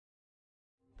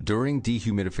During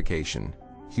dehumidification,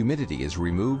 humidity is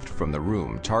removed from the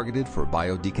room targeted for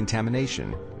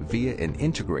biodecontamination via an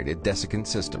integrated desiccant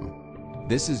system.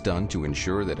 This is done to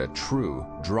ensure that a true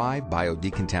dry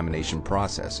biodecontamination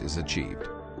process is achieved.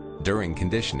 During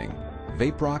conditioning,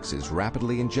 Vaprox is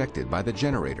rapidly injected by the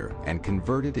generator and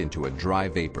converted into a dry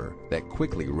vapor that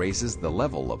quickly raises the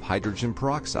level of hydrogen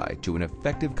peroxide to an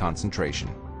effective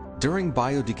concentration. During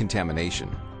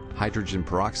biodecontamination, hydrogen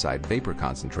peroxide vapor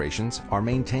concentrations are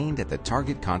maintained at the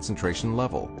target concentration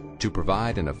level to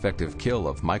provide an effective kill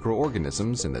of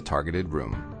microorganisms in the targeted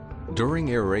room. During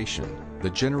aeration, the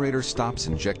generator stops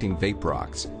injecting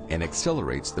Vaprox and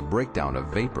accelerates the breakdown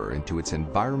of vapor into its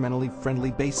environmentally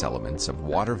friendly base elements of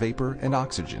water vapor and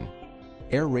oxygen.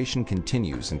 Aeration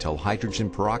continues until hydrogen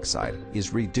peroxide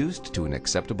is reduced to an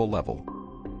acceptable level.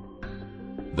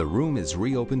 The room is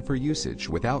reopened for usage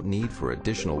without need for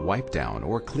additional wipe down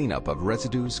or cleanup of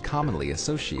residues commonly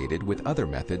associated with other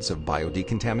methods of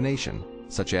biodecontamination,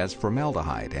 such as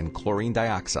formaldehyde and chlorine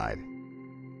dioxide.